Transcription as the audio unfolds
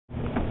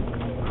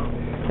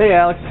Hey,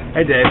 Alex.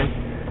 Hey, David.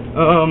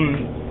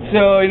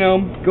 So,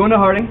 going to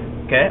Harding.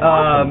 Okay,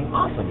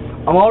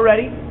 awesome. I'm all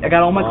ready. I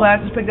got all my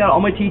classes picked out,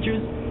 all my teachers,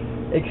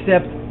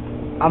 except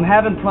I'm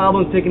having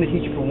problems picking a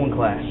teacher for one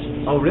class.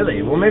 Oh,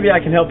 really? Well, maybe I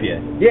can help you.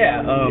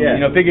 Yeah,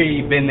 figure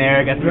you've been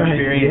there, got some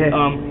experience.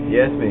 Yeah.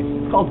 Yes, me.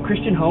 It's called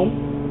Christian Home.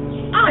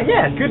 Ah,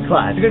 yeah, good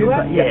class. It's a good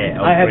class? Yeah.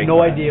 I have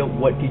no idea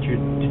what teacher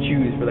to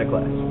choose for that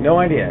class. No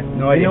idea.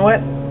 You know what?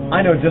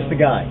 I know just the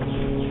guy.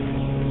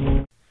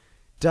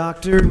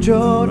 Dr.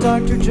 Joe,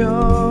 Dr.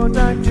 Joe,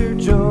 Dr.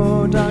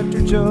 Joe,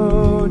 Dr.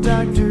 Joe,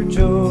 Dr.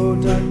 Joe,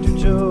 Dr.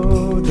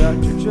 Joe,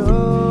 Dr.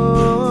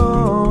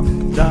 Joe,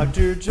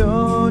 Dr.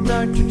 Joe,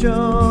 Dr.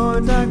 Joe,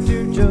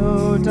 Dr.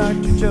 Joe,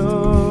 Dr.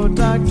 Joe,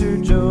 Dr.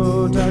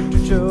 Joe, Dr.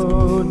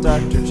 Joe,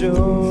 Dr.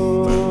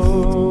 Joe,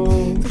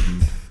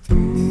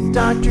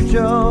 Dr.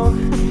 Joe,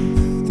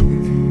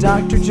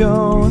 Dr.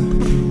 Joe,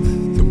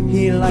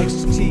 he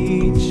likes to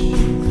teach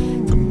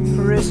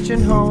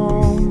Christian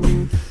home.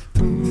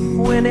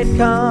 When it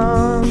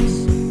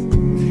comes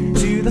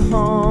to the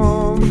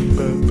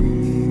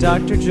home,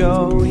 Dr.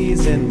 Joe,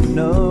 he's in the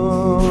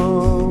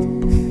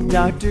know.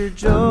 Dr.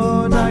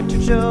 Joe, Dr.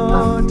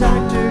 Joe,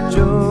 Dr.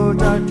 Joe,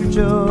 Dr.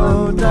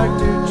 Joe,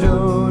 Dr.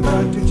 Joe,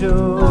 Dr.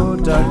 Joe,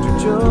 Dr.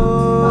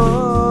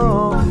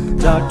 Joe,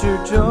 Dr.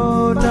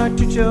 Joe,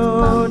 Dr.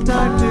 Joe,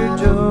 Dr.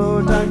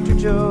 Joe, Dr.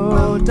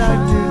 Joe,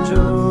 Dr.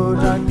 Joe,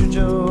 Dr.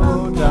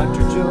 Joe,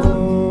 Dr.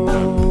 Joe.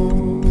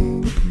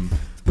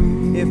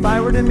 If I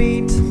were to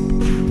meet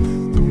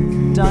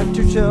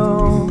Dr.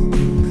 Joe,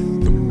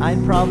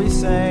 I'd probably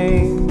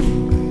say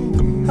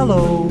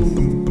hello.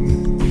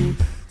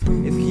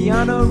 If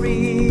Keanu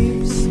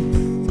Reeves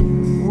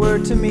were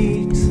to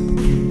meet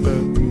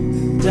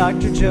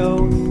Dr.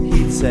 Joe,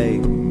 he'd say,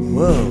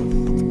 whoa.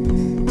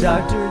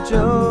 Dr.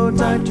 Joe,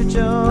 Dr.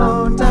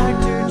 Joe,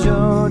 Dr.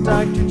 Joe,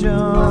 Dr.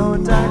 Joe,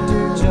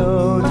 Dr.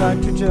 Joe,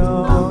 Dr.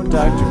 Joe,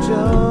 Dr.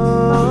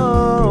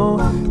 Joe,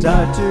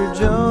 Dr.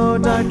 Joe,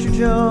 Dr.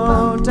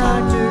 Joe,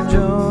 Dr.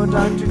 Joe,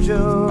 Dr.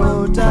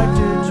 Joe,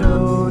 Dr.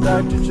 Joe,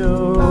 Dr.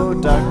 Joe,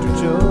 Dr.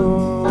 Joe.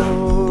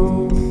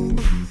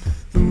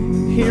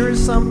 Here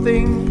is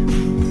something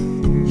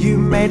you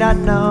may not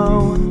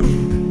know.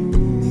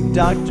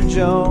 Dr.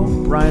 Joe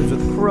rhymes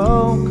with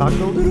crow,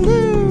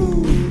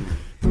 cock-a-doodle-doo.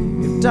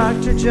 If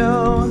Dr.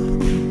 Joe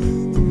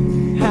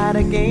had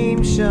a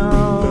game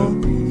show,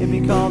 it'd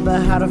be called the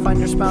How to Find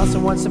Your Spouse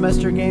in One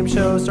Semester game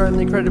show, starring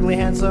the incredibly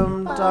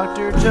handsome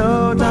Dr.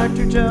 Joe,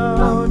 Dr.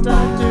 Joe,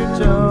 Dr.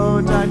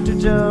 Joe, Dr.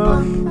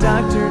 Joe,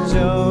 Dr.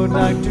 Joe,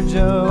 Dr.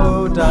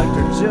 Joe,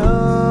 Dr. Joe,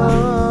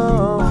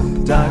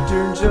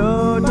 Dr.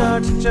 Joe,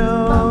 Dr.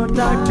 Joe,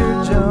 Dr.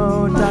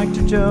 Joe,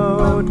 Dr.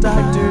 Joe,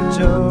 Dr.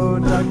 Joe,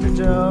 Dr.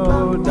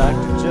 Joe,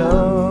 Dr.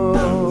 Joe.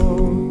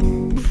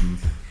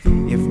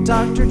 If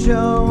Dr.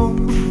 Joe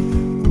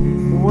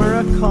were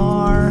a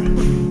car,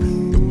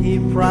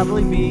 he'd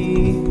probably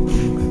be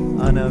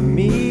an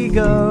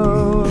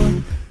amigo.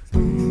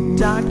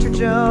 Dr.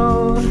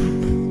 Joe,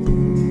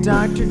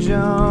 Dr.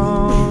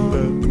 Joe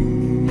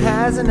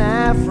has an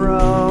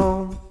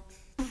afro.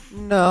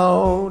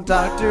 No,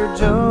 Dr.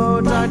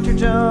 Joe, Dr.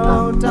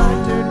 Joe,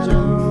 Dr.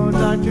 Joe,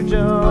 Dr.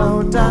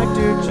 Joe,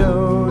 Dr.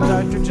 Joe,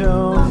 Dr.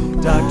 Joe,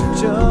 Dr.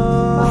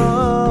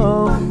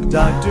 Joe,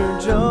 Dr.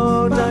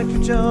 Joe, Dr.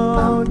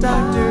 Joe,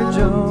 Dr.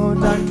 Joe,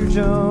 Dr.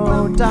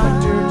 Joe,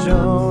 Dr.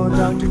 Joe,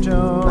 Dr.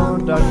 Joe,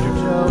 Dr.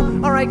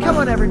 Joe. All right, come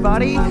on,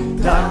 everybody.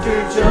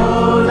 Dr.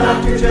 Joe,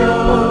 Dr.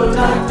 Joe,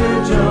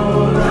 Dr.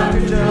 Joe,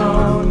 Dr.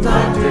 Joe,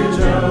 Dr.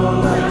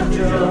 Joe,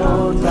 Dr.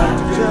 Joe,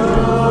 Dr. Joe,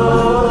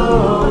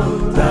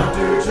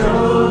 Dr.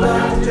 Joe,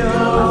 Dr.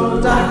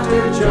 Joe,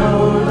 Dr.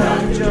 Joe,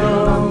 Dr.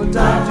 Joe,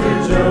 Dr.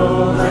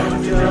 Joe,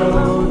 Dr.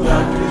 Joe,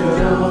 Dr.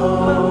 Joe.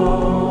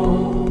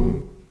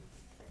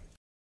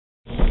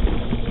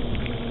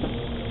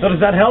 So does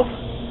that help?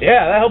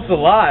 Yeah, that helps a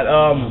lot.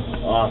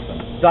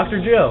 Awesome. Dr.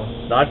 Joe.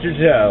 Dr.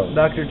 Joe.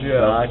 Dr.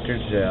 Joe. Dr.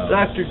 Joe.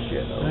 Dr.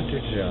 Joe. Dr.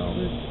 Joe.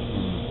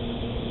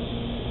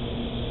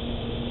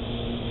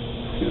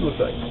 See what it looks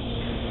like.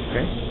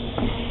 Okay.